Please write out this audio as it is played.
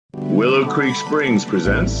Willow Creek Springs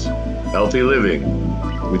presents Healthy Living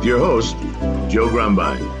with your host, Joe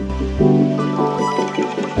Grumbine.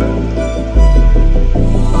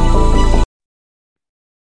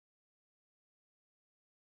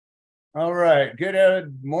 All right.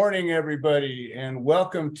 Good morning, everybody, and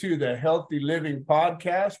welcome to the Healthy Living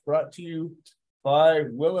Podcast brought to you by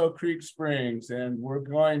Willow Creek Springs. And we're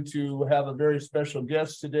going to have a very special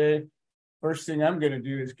guest today. First thing I'm going to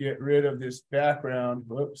do is get rid of this background.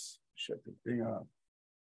 Whoops, shut the thing off.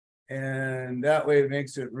 And that way it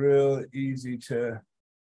makes it real easy to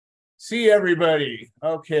see everybody.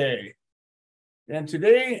 Okay. And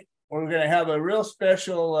today we're going to have a real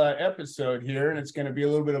special episode here, and it's going to be a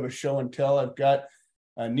little bit of a show and tell. I've got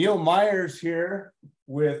Neil Meyers here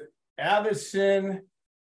with Avison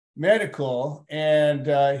Medical,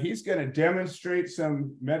 and he's going to demonstrate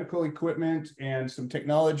some medical equipment and some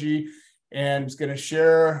technology, and he's going to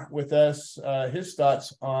share with us his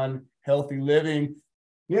thoughts on healthy living.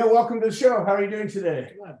 Neil, welcome to the show. How are you doing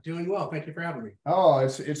today? Doing well. Thank you for having me. Oh,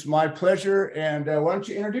 it's my pleasure. And why don't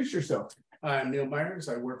you introduce yourself? I'm Neil Meyers.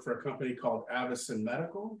 I work for a company called Avison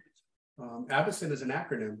Medical. Avison is an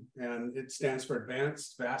acronym, and it stands for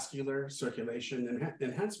Advanced Vascular Circulation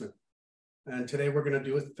Enhancement. And today we're going to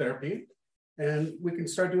do a therapy, and we can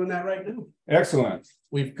start doing that right now. Excellent.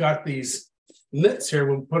 We've got these mitts here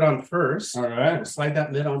we'll put on first. All right. We'll slide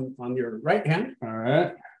that mitt on your right hand. All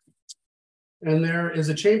right. And there is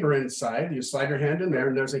a chamber inside. You slide your hand in there,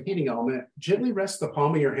 and there's a heating element. Gently rest the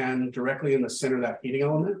palm of your hand directly in the center of that heating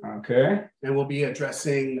element. Okay. And we'll be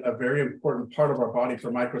addressing a very important part of our body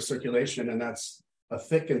for microcirculation, and that's a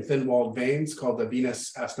thick and thin-walled veins called the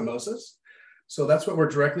venous anastomosis. So that's what we're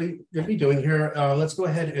directly going to be doing here. Let's go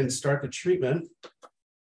ahead and start the treatment.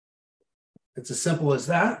 It's as simple as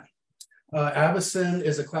that. Avison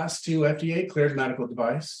is a Class 2 FDA-cleared medical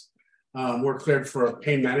device. We're cleared for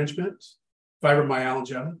pain management,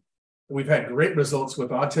 fibromyalgia. We've had great results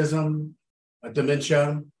with autism,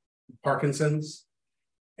 dementia, Parkinson's,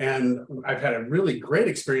 and I've had a really great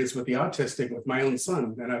experience with the autistic with my own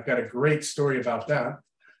son, and I've got a great story about that.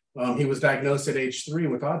 He was diagnosed at age 3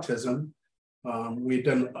 with autism. We've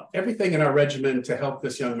done everything in our regimen to help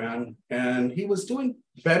this young man, and he was doing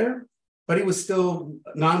better, but he was still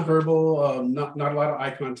nonverbal, not a lot of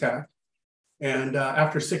eye contact. And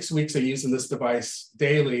after 6 weeks of using this device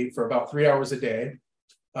daily for about 3 hours a day,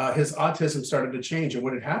 his autism started to change. And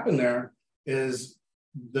what had happened there is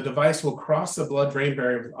the device will cross the blood-brain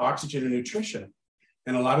barrier with oxygen and nutrition.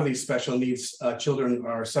 And a lot of these special needs children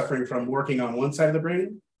are suffering from working on one side of the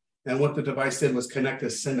brain. And what the device did was connect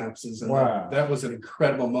his synapses. And wow. That was an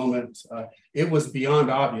incredible moment. It was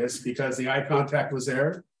beyond obvious because the eye contact was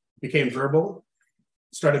there, became verbal,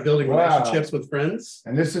 started building relationships with friends.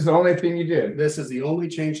 And this is the only thing you did? This is the only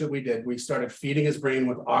change that we did. We started feeding his brain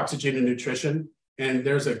with oxygen and nutrition. And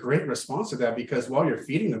there's a great response to that because while you're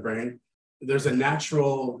feeding the brain, there's a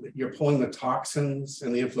natural, you're pulling the toxins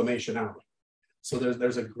and the inflammation out. So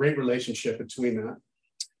there's a great relationship between that.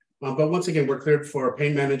 But once again, we're cleared for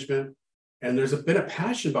pain management. And there's been a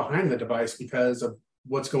passion behind the device because of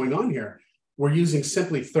what's going on here. We're using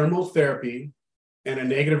simply thermal therapy and a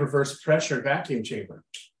negative reverse pressure vacuum chamber.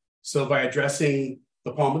 So by addressing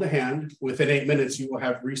the palm of the hand, within 8 minutes, you will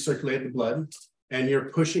have recirculated the blood, and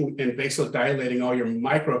you're pushing and vasodilating all your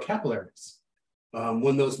microcapillaries.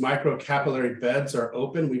 When those microcapillary beds are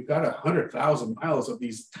open, we've got 100,000 miles of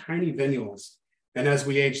these tiny venules. And as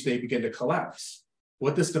we age, they begin to collapse.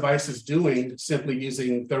 What this device is doing, simply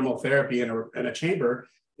using thermal therapy in a chamber,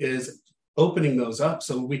 is opening those up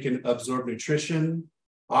so we can absorb nutrition,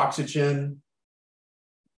 oxygen.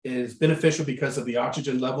 Is beneficial because of the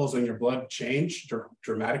oxygen levels in your blood change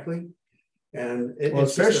dramatically. And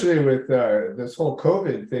especially with this whole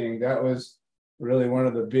COVID thing, that was really one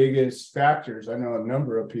of the biggest factors. I know a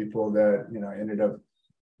number of people that, ended up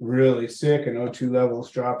really sick and O2 levels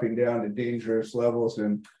dropping down to dangerous levels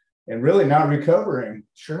and really not recovering.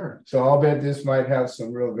 Sure. So I'll bet this might have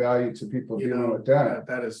some real value to people dealing with that.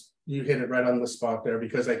 That is, you hit it right on the spot there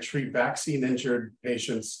because I treat vaccine injured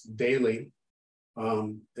patients daily.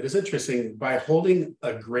 It is interesting by holding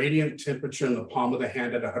a gradient temperature in the palm of the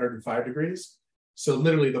hand at 105 degrees. So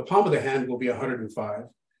literally the palm of the hand will be 105,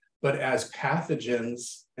 but as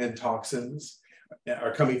pathogens and toxins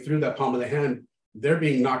are coming through that palm of the hand, they're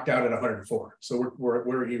being knocked out at 104. So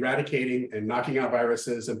we're eradicating and knocking out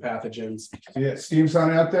viruses and pathogens. Yeah, steam's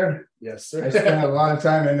on out there? Yes, sir. I spend a lot of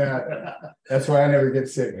time in that. That's why I never get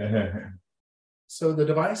sick. So the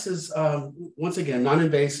device is, once again,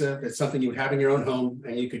 non-invasive. It's something you would have in your own home,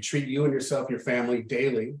 and you could treat you and yourself, your family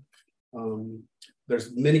daily.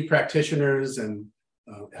 There's many practitioners and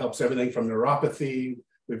helps everything from neuropathy,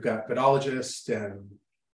 We've got podologists and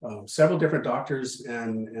several different doctors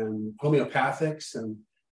and homeopathics, and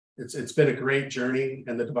it's been a great journey.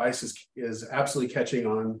 And the device is absolutely catching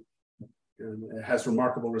on, and it has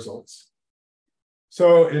remarkable results.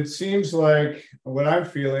 So it seems like what I'm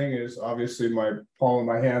feeling is obviously my palm of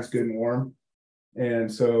my hand's getting warm. And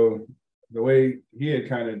so the way he had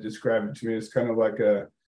kind of described it to me is kind of like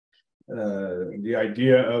the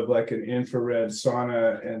idea of like an infrared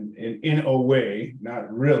sauna, and in a way, not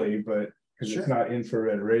really, but because It's not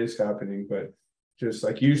infrared rays happening, but just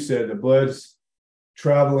like you said, the blood's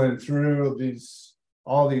traveling through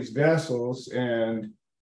all these vessels, and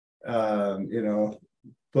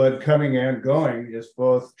blood coming and going is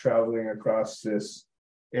both traveling across this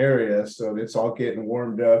area. So it's all getting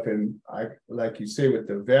warmed up. And like you say, with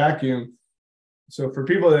the vacuum. So for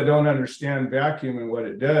people that don't understand vacuum and what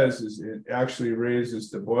it does is it actually raises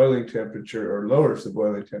the boiling temperature or lowers the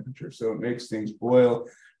boiling temperature. So it makes things boil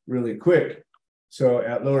really quick. So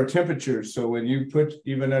at lower temperatures. So when you put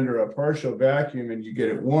even under a partial vacuum and you get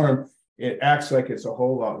it warm, it acts like it's a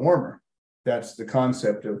whole lot warmer. That's the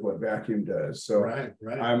concept of what vacuum does. So right.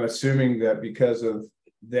 I'm assuming that because of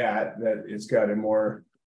that it's got a more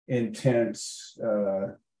intense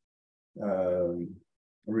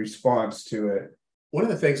response to it. One of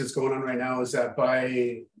the things that's going on right now is that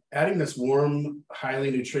by adding this warm, highly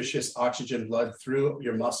nutritious oxygen blood through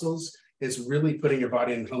your muscles, it's really putting your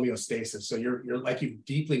body in homeostasis. So you're like you've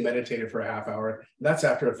deeply meditated for a half hour. That's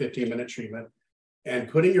after a 15-minute treatment. And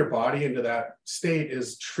putting your body into that state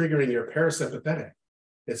is triggering your parasympathetic.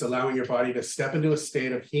 It's allowing your body to step into a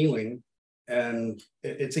state of healing. And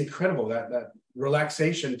it's incredible that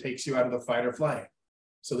relaxation takes you out of the fight or flight.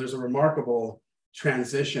 So there's a remarkable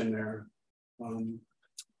transition there.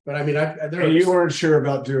 But I mean, you weren't sure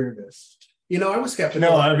about doing this. I was skeptical.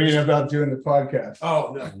 No, I mean about doing the podcast.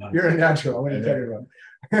 Oh, no. You're a natural. What are you talking about?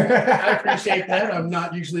 I appreciate that. I'm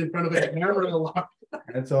not usually in front of a camera a lot.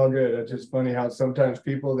 That's all good. It's just funny how sometimes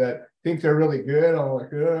people that think they're really good, I'm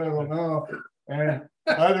like, I don't know. And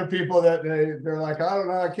other people that they're like, I don't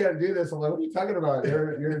know, I can't do this. I'm like, what are you talking about?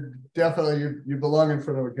 You're definitely, you belong in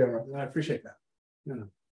front of a camera. I appreciate that. Yeah.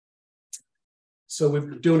 So we're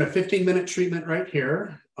doing a 15-minute treatment right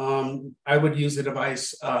here. I would use the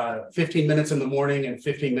device 15 minutes in the morning and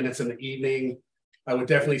 15 minutes in the evening. I would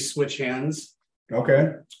definitely switch hands.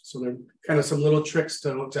 Okay. So there are kind of some little tricks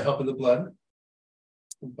to help in the blood.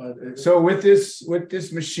 But so with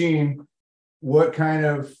this machine, what kind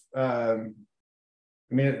of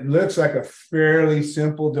it looks like a fairly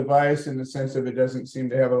simple device in the sense of it doesn't seem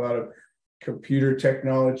to have a lot of computer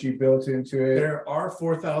technology built into it. There are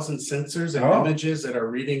 4,000 sensors and images that are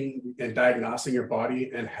reading and diagnosing your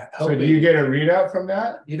body and helping. So do you get a readout from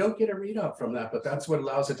that? You don't get a readout from that, but that's what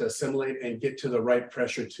allows it to assimilate and get to the right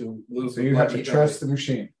pressure to move. So you have to trust the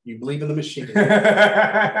machine. You believe in the machine.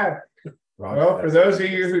 Well, for those of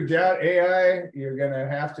you who doubt AI, you're going to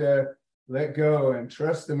have to let go and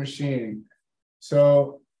trust the machine.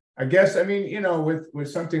 So I guess, with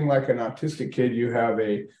something like an autistic kid, you have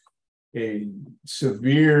a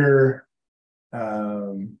severe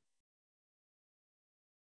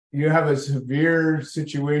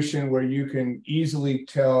situation where you can easily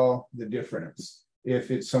tell the difference if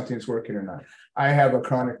it's something that's working or not. I have a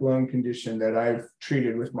chronic lung condition that I've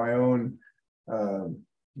treated with my own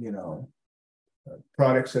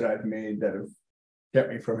products that I've made that have kept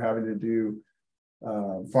me from having to do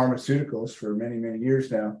pharmaceuticals for many, many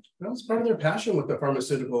years now. That was part of their passion with the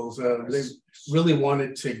pharmaceuticals. They really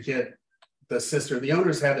wanted to get the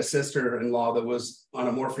owners had a sister-in-law that was on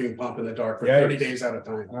a morphine pump in the dark for 30 days at a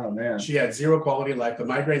time. Oh, man. She had zero quality of life. The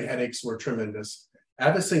migraine headaches were tremendous.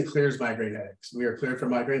 Avicen clears migraine headaches. We are cleared for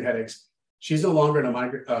migraine headaches. She's no longer in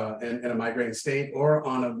a migraine state or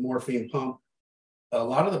on a morphine pump. A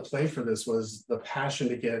lot of the play for this was the passion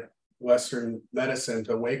to get Western medicine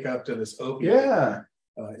to wake up to this opioid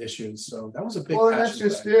issues. So that was a big passion. That's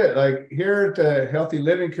just it. Like here at the Healthy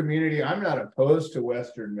Living community, I'm not opposed to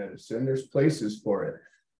Western medicine. There's places for it.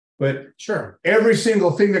 But sure, every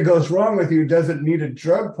single thing that goes wrong with you doesn't need a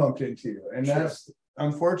drug pumped into you. And that's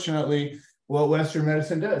unfortunately what Western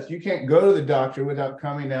medicine does. You can't go to the doctor without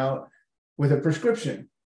coming out with a prescription.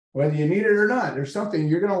 Whether you need it or not, there's something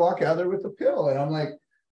you're going to walk out there with a pill. And I'm like,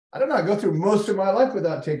 I don't know. I go through most of my life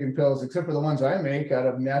without taking pills, except for the ones I make out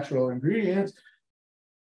of natural ingredients.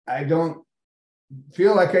 I don't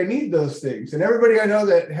feel like I need those things. And everybody I know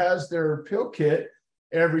that has their pill kit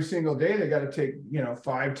every single day, they got to take,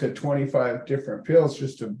 5 to 25 different pills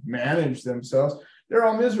just to manage themselves. They're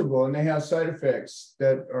all miserable and they have side effects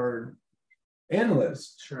that are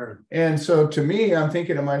endless. Sure. And so to me, I'm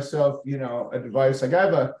thinking to myself, a device like I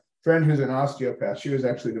have friend who's an osteopath. She was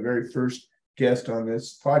actually the very first guest on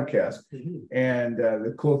this podcast. And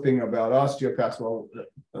the cool thing about osteopaths, well,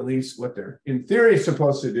 at least what they're in theory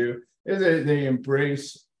supposed to do, is they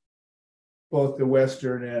embrace both the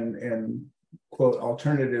Western and quote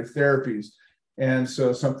alternative therapies. And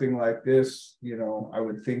so something like this, I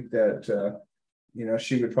would think that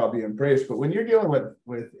she would probably embrace. But when you're dealing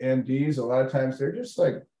with MDs, a lot of times they're just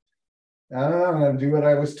like, I don't know, I'm going to do what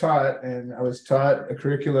I was taught. And I was taught a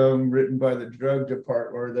curriculum written by the drug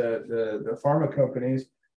department or the pharma companies,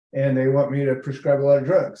 and they want me to prescribe a lot of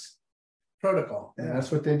drugs. Protocol. And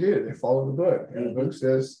that's what they do. They follow the book. And the book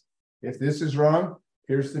says, if this is wrong,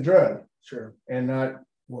 here's the drug. Sure. And not,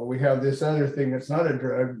 well, we have this other thing that's not a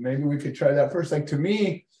drug. Maybe we could try that first. Like, to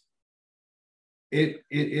me,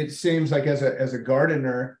 it seems like as a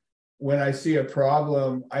gardener, when I see a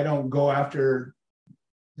problem, I don't go after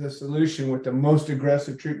the solution with the most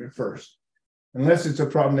aggressive treatment first, unless it's a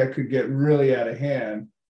problem that could get really out of hand.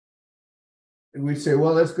 And we say,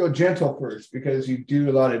 well, let's go gentle first, because you do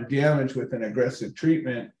a lot of damage with an aggressive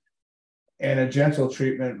treatment, and a gentle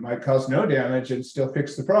treatment might cause no damage and still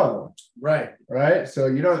fix the problem. Right. So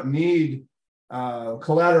you don't need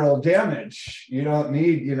collateral damage. You don't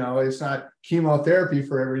need, it's not chemotherapy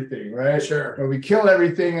for everything, right? Sure. Or we kill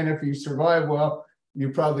everything, and if you survive, well, you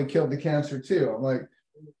probably killed the cancer too. I'm like,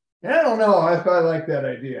 I don't know if I like that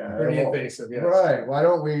idea. Pretty invasive, yes. Right. Why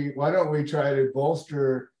don't we try to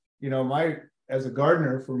bolster, as a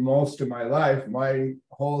gardener for most of my life, my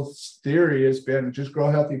whole theory has been just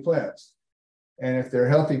grow healthy plants. And if they're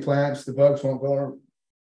healthy plants, the bugs won't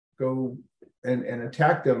go and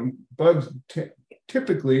attack them. Bugs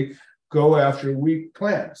typically go after weak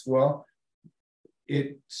plants. Well,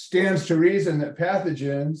 it stands to reason that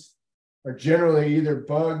pathogens are generally either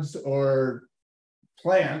bugs or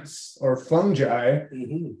plants or fungi.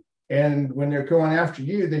 And when they're going after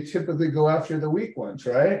you, they typically go after the weak ones,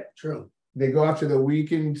 right? True. They go after the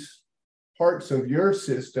weakened parts of your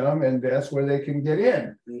system, and that's where they can get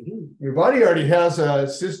in. Your body already has a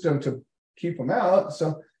system to keep them out.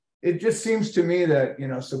 So it just seems to me that,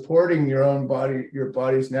 supporting your own body, your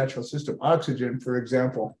body's natural system, oxygen, for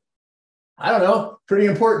example, I don't know, pretty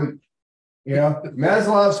important.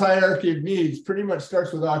 Maslow's hierarchy of needs pretty much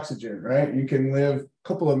starts with oxygen, right? You can live a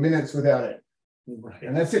couple of minutes without it. Right.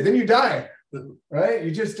 And that's it. Then you die, right?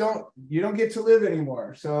 You don't get to live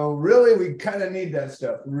anymore. So really, we kind of need that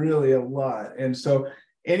stuff really a lot. And so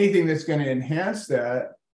anything that's going to enhance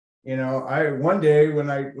that, one day when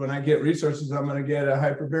I get resources, I'm going to get a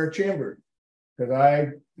hyperbaric chamber,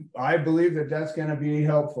 because I believe that that's going to be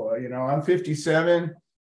helpful. I'm 57.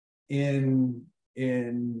 In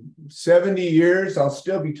 70 years, I'll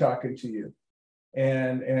still be talking to you.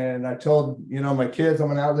 And I told, my kids, I'm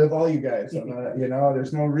going to outlive all you guys.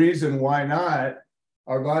 There's no reason why not.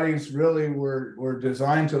 Our bodies really were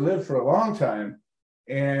designed to live for a long time,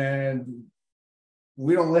 and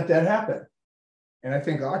we don't let that happen. And I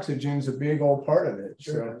think oxygen's a big old part of it.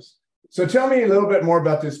 Sure. So tell me a little bit more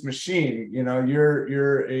about this machine.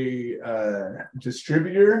 You're a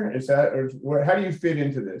distributor. Is that, or how do you fit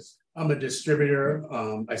into this? I'm a distributor.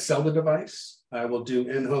 I sell the device. I will do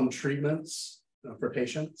in-home treatments for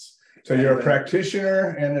patients. So you're a practitioner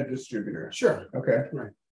and a distributor. Sure. Okay.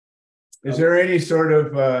 Right. Is there any sort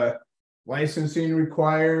of licensing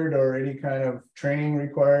required or any kind of training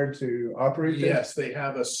required to operate this? Yes, they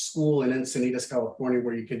have a school in Encinitas, California,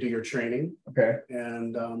 where you can do your training. Okay.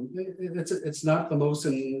 And it's not the most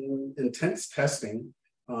intense testing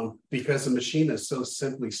because the machine is so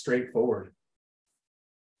simply straightforward.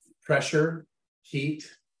 Pressure, heat,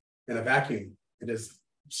 and a vacuum. It is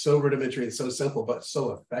so rudimentary and so simple, but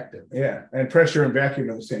so effective. Yeah, and pressure and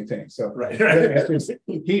vacuum are the same thing. So right. Heat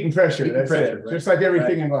and pressure. Heat and pressure, it. Right. Just like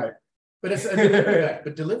everything in life. But it's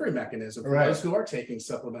a delivery mechanism for right. those who are taking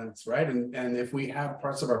supplements, right? And if we have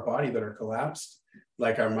parts of our body that are collapsed,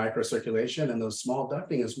 like our microcirculation, and those small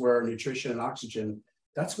ducting is where our nutrition and oxygen,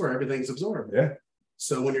 that's where everything's absorbed. Yeah.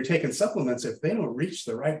 So when you're taking supplements, if they don't reach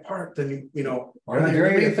the right part, then are they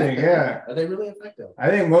doing anything? Yeah. Are they really effective? I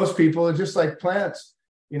think most people are just like plants.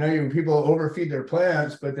 People overfeed their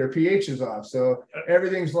plants, but their pH is off. So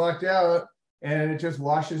everything's locked out and it just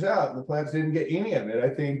washes out. The plants didn't get any of it. I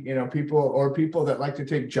think, people that like to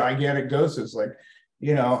take gigantic doses, like,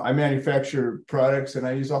 I manufacture products and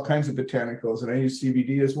I use all kinds of botanicals, and I use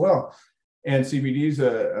CBD as well. And CBD is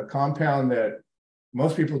a compound that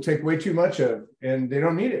most people take way too much of, and they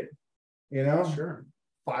don't need it. Sure.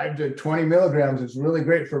 5 to 20 milligrams is really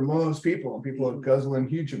great for most people. People are guzzling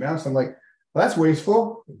huge amounts. I'm like, well, that's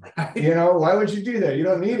wasteful. Right. Why would you do that? You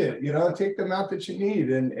don't need it. Take the amount that you need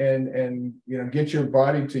and get your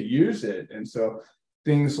body to use it. And so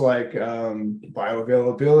things like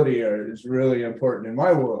bioavailability is really important in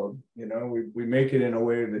my world. We make it in a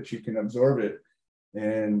way that you can absorb it.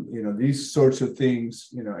 And, these sorts of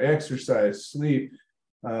things, exercise, sleep,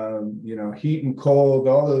 heat and cold,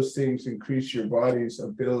 all those things increase your body's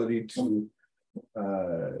ability to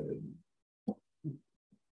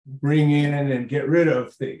bring in and get rid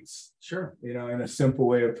of things. Sure. In a simple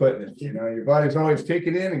way of putting it. Your body's always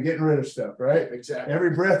taking in and getting rid of stuff, right? Exactly. Every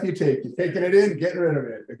breath you take, you're taking it in, getting rid of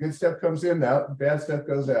it. The good stuff comes in, the bad stuff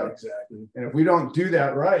goes out. Exactly. And if we don't do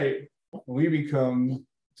that right, we become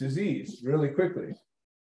diseased really quickly.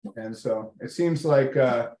 And so it seems like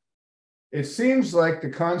the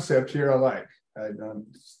concept here I like.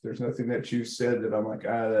 There's nothing that you said that I'm like,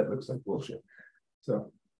 that looks like bullshit.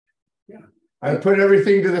 So yeah. I put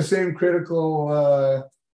everything to the same critical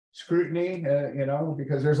scrutiny,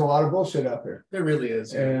 because there's a lot of bullshit out there. There really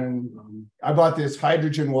is. And I bought this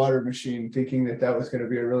hydrogen water machine thinking that was going to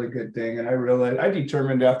be a really good thing. And I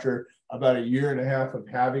determined after about a year and a half of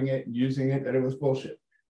having it and using it that it was bullshit.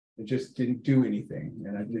 It just didn't do anything.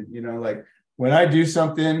 And I did, like when I do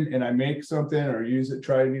something and I make something or use it,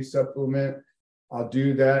 try a new supplement, I'll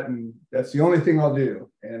do that. And that's the only thing I'll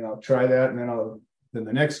do. And I'll try that. And then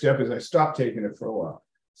the next step is I stop taking it for a while,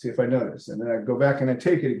 see if I notice. And then I go back and I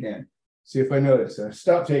take it again, see if I notice. And I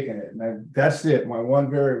stop taking it. And that's it, my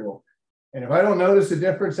one variable. And if I don't notice a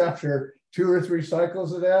difference after 2 or 3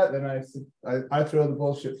 cycles of that, then I throw the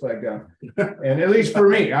bullshit flag down. And at least for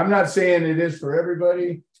me, I'm not saying it is for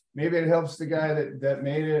everybody. Maybe it helps the guy that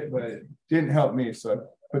made it, but it didn't help me. So I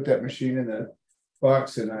put that machine in the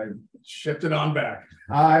box and I shipped it on back.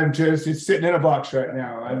 It's sitting in a box right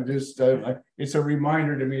now. It's a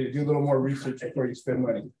reminder to me to do a little more research before you spend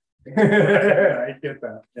money. I get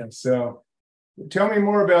that. Yeah. So tell me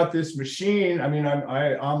more about this machine. I mean,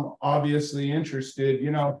 I'm obviously interested.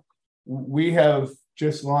 We have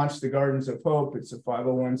just launched the Gardens of Hope. It's a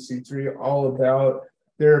 501c3 all about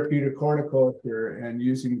therapeutic horticulture and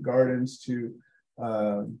using gardens to,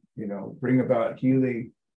 bring about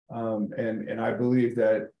healing. And I believe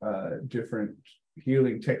that different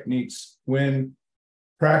healing techniques, when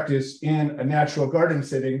practiced in a natural garden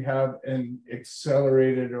setting, have an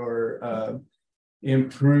accelerated or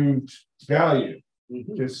improved value,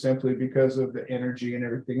 just simply because of the energy and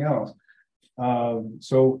everything else.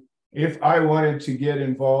 So if I wanted to get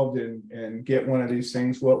involved and get one of these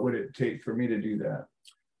things, what would it take for me to do that?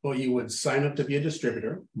 Well, you would sign up to be a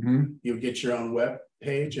distributor. You would get your own web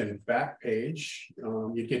page and back page.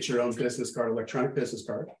 You'd get your own business card, electronic business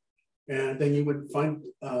card. And then you would find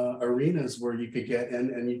arenas where you could get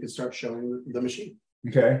in and you could start showing the machine.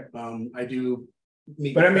 Okay. I do.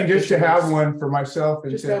 But I mean, just to have one for myself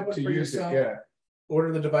and to use it. Yeah.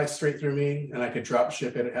 Order the device straight through me and I could drop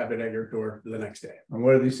ship it and have it at your door the next day. And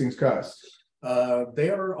what do these things cost?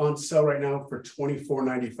 They are on sale right now for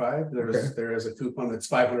 $24.95. There is a coupon that's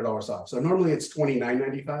 $500 off. So normally it's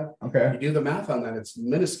 $29.95. Okay. You do the math on that, it's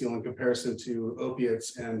minuscule in comparison to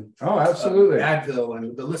opiates and absolutely Advil,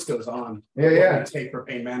 and the list goes on. Yeah. Take for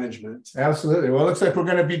pain management. Absolutely. Well, it looks like we're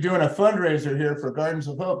going to be doing a fundraiser here for Gardens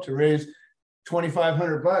of Hope to raise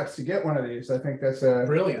 $2,500 to get one of these. I think that's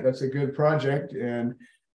brilliant. That's a good project, and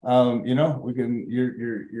we can.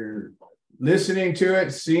 You're listening to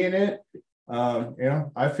it, seeing it.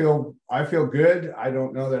 I feel good. I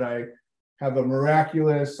don't know that I have a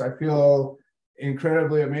miraculous. I feel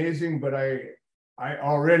incredibly amazing, but I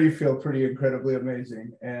already feel pretty incredibly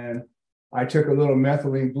amazing. And I took a little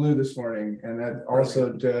methylene blue this morning, and that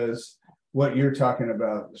also does what you're talking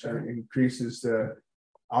about. So it increases the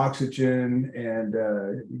oxygen, and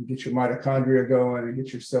you get your mitochondria going and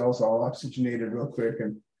get your cells all oxygenated real quick.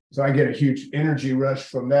 And so I get a huge energy rush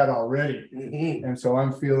from that already. And so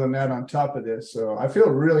I'm feeling that on top of this. So I feel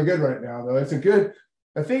really good right now, though. The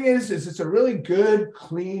thing is it's a really good,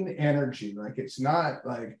 clean energy. Like, it's not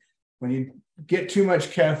like when you get too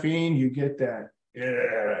much caffeine, you get that,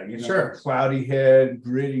 cloudy head,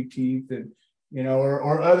 gritty teeth, and,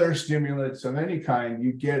 or other stimulants of any kind.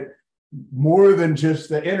 You get more than just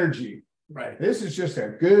the energy. Right. This is just a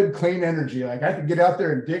good, clean energy. Like, I could get out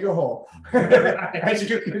there and dig a hole. As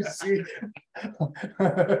you can see.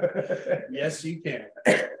 Yes, you can.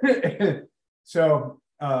 So,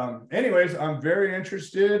 anyways, I'm very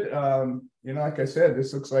interested. Like I said,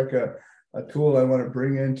 this looks like a tool I want to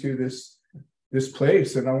bring into this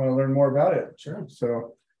place, and I want to learn more about it. Sure.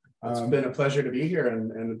 So it's been a pleasure to be here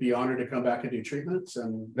and be honored to come back and do treatments.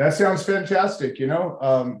 And that sounds fantastic.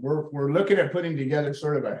 We're looking at putting together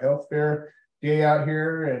sort of a health fair day out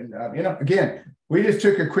here. And, again, we just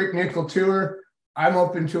took a quick nickel tour. I'm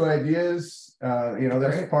open to ideas.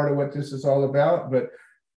 That's part of what this is all about. But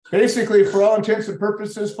basically, for all intents and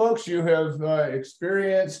purposes, folks, you have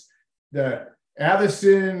experienced the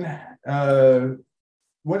Avicen.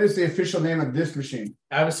 What is the official name of this machine?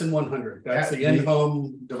 Avicen 100. That's the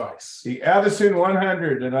in-home device. The Avicen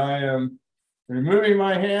 100, and I am removing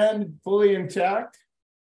my hand fully intact.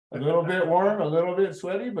 A little bit warm, a little bit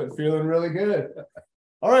sweaty, but feeling really good.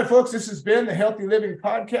 All right, folks, this has been the Healthy Living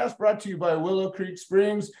Podcast brought to you by Willow Creek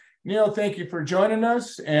Springs. Neil, thank you for joining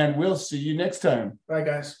us, and we'll see you next time. Bye,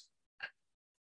 guys.